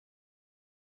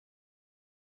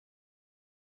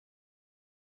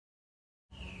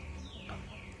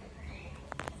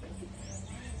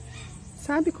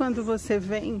Sabe quando você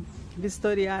vem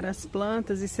vistoriar as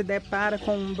plantas e se depara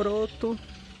com um broto,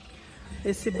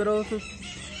 esse broto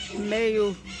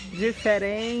meio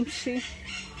diferente,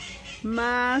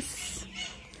 mas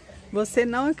você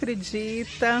não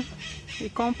acredita e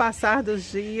com o passar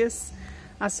dos dias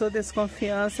a sua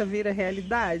desconfiança vira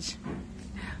realidade?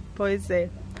 Pois é,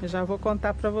 eu já vou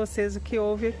contar para vocês o que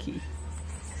houve aqui.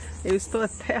 Eu estou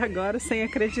até agora sem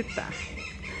acreditar.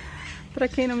 Para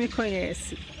quem não me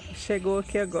conhece, chegou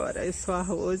aqui agora, eu sou a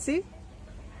Rose.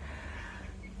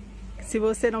 Se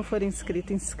você não for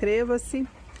inscrito, inscreva-se,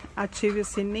 ative o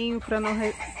sininho para não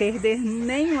perder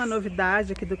nenhuma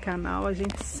novidade aqui do canal. A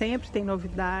gente sempre tem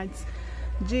novidades,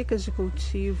 dicas de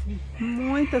cultivo,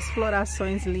 muitas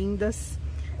florações lindas.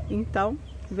 Então,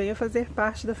 venha fazer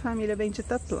parte da família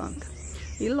Bendita Planta.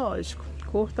 E lógico,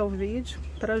 curta o vídeo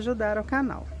para ajudar o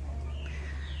canal.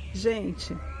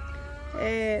 Gente,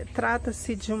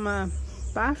 trata-se de uma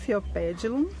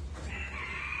paphiopedilum,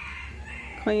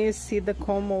 conhecida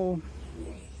como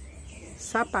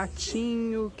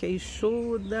sapatinho,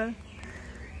 queixuda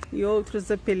e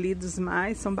outros apelidos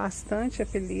mais. São bastante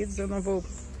apelidos, eu não vou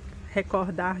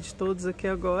recordar de todos aqui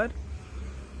agora.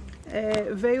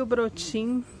 Veio o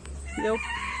brotinho, eu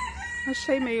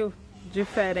achei meio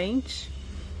diferente,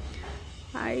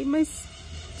 mas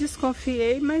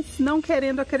desconfiei, mas não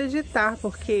querendo acreditar,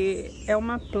 porque é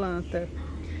uma planta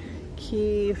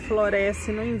que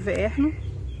floresce no inverno,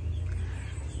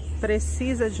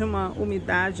 precisa de uma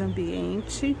umidade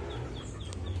ambiente,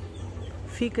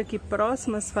 fica aqui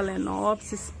próxima às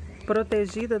phalaenopsis,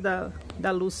 protegida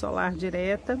da luz solar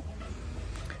direta,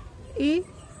 e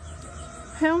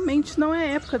realmente não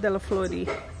é época dela florir.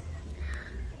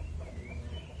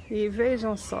 E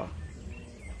vejam só,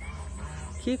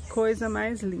 que coisa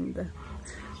mais linda.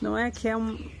 Não é que é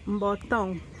um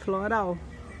botão floral?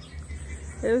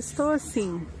 Eu estou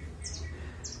assim,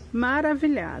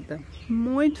 maravilhada,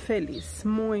 muito feliz,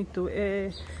 muito.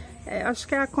 Acho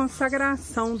que é a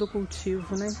consagração do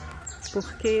cultivo, né?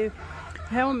 Porque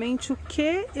realmente o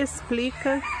que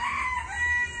explica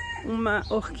uma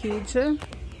orquídea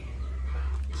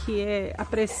que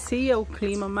aprecia o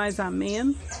clima mais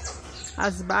ameno,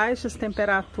 as baixas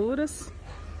temperaturas,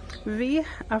 vir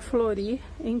a florir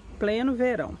em pleno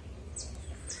verão.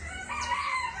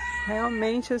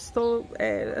 Realmente eu estou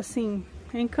assim,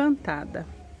 encantada,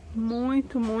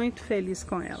 muito, muito feliz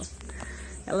com ela.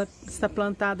 Ela está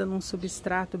plantada num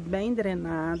substrato bem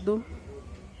drenado.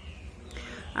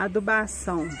 A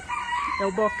adubação é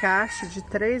o bocache de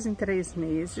 3 em 3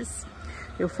 meses.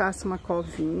 Eu faço uma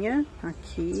covinha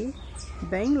aqui,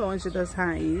 bem longe das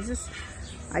raízes.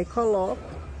 Aí coloco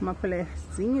uma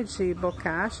colherzinha de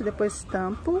bocache, depois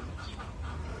tampo.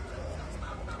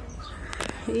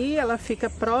 E ela fica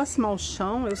próxima ao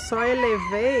chão. Eu só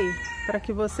elevei para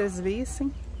que vocês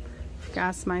vissem,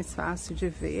 ficasse mais fácil de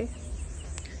ver.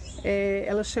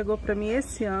 Ela chegou para mim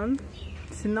esse ano,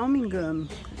 se não me engano,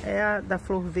 é a da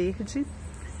flor verde.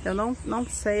 Eu não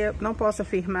sei, não posso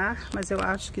afirmar, mas eu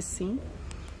acho que sim.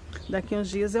 Daqui uns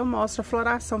dias eu mostro a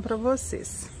floração para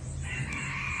vocês.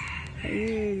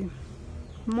 E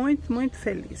muito, muito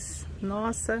feliz.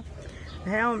 Nossa,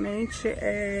 realmente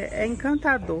é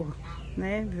encantador,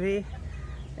 né? Ver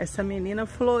essa menina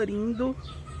florindo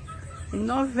em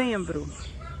novembro.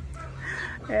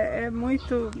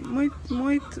 Muito, muito,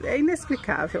 muito, é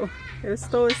inexplicável. Eu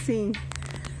estou assim,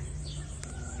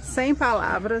 sem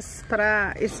palavras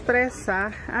para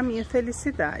expressar a minha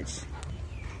felicidade.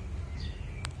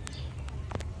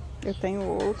 Eu tenho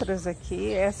outras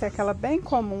aqui, essa é aquela bem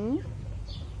comum.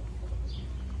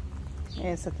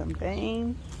 Essa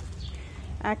também.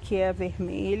 Aqui é a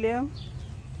vermelha.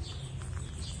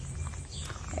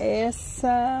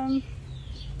 Essa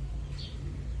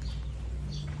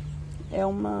é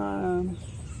uma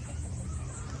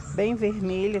bem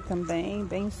vermelha também,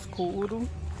 bem escuro.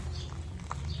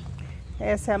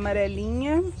 Essa é a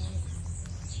amarelinha.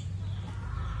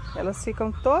 Elas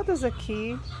ficam todas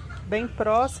aqui bem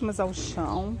próximas ao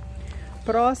chão,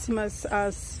 próximas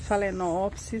às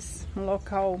phalaenopsis, um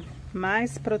local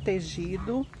mais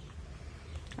protegido.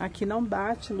 Aqui não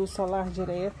bate luz solar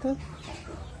direta.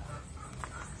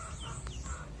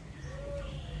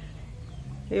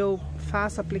 Eu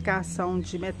faço aplicação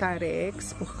de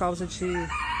metarex por causa de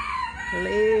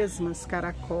lesmas,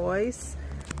 caracóis.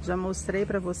 Já mostrei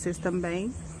para vocês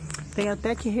também. Tem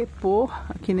até que repor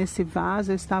aqui nesse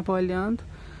vaso, eu estava olhando,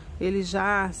 ele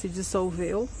já se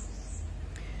dissolveu.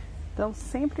 Então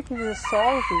sempre que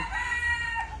dissolve,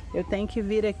 eu tenho que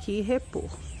vir aqui e repor.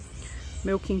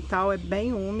 Meu quintal é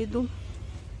bem úmido,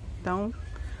 então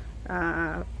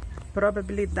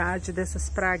probabilidade dessas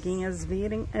praguinhas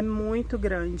virem é muito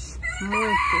grande,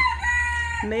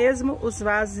 muito. Mesmo os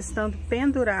vasos estando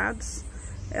pendurados,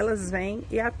 elas vêm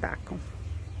e atacam.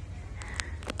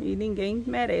 E ninguém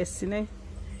merece, né?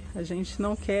 A gente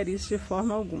não quer isso de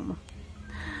forma alguma.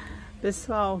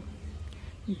 Pessoal,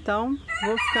 então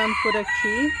vou ficando por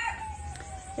aqui.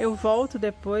 Eu volto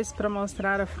depois para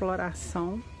mostrar a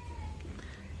floração.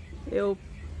 Eu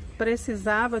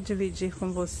precisava dividir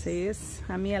com vocês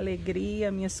a minha alegria,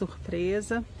 a minha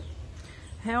surpresa.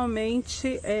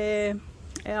 Realmente é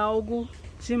algo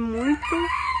de muito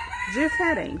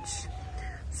diferente.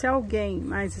 Se alguém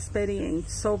mais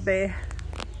experiente souber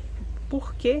o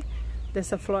porquê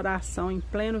dessa floração em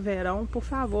pleno verão, por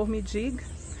favor, me diga.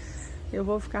 Eu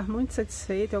vou ficar muito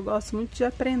satisfeita, eu gosto muito de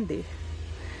aprender.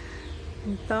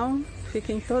 Então,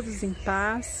 fiquem todos em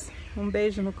paz, um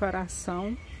beijo no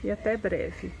coração e até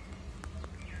breve.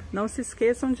 Não se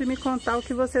esqueçam de me contar o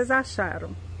que vocês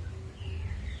acharam.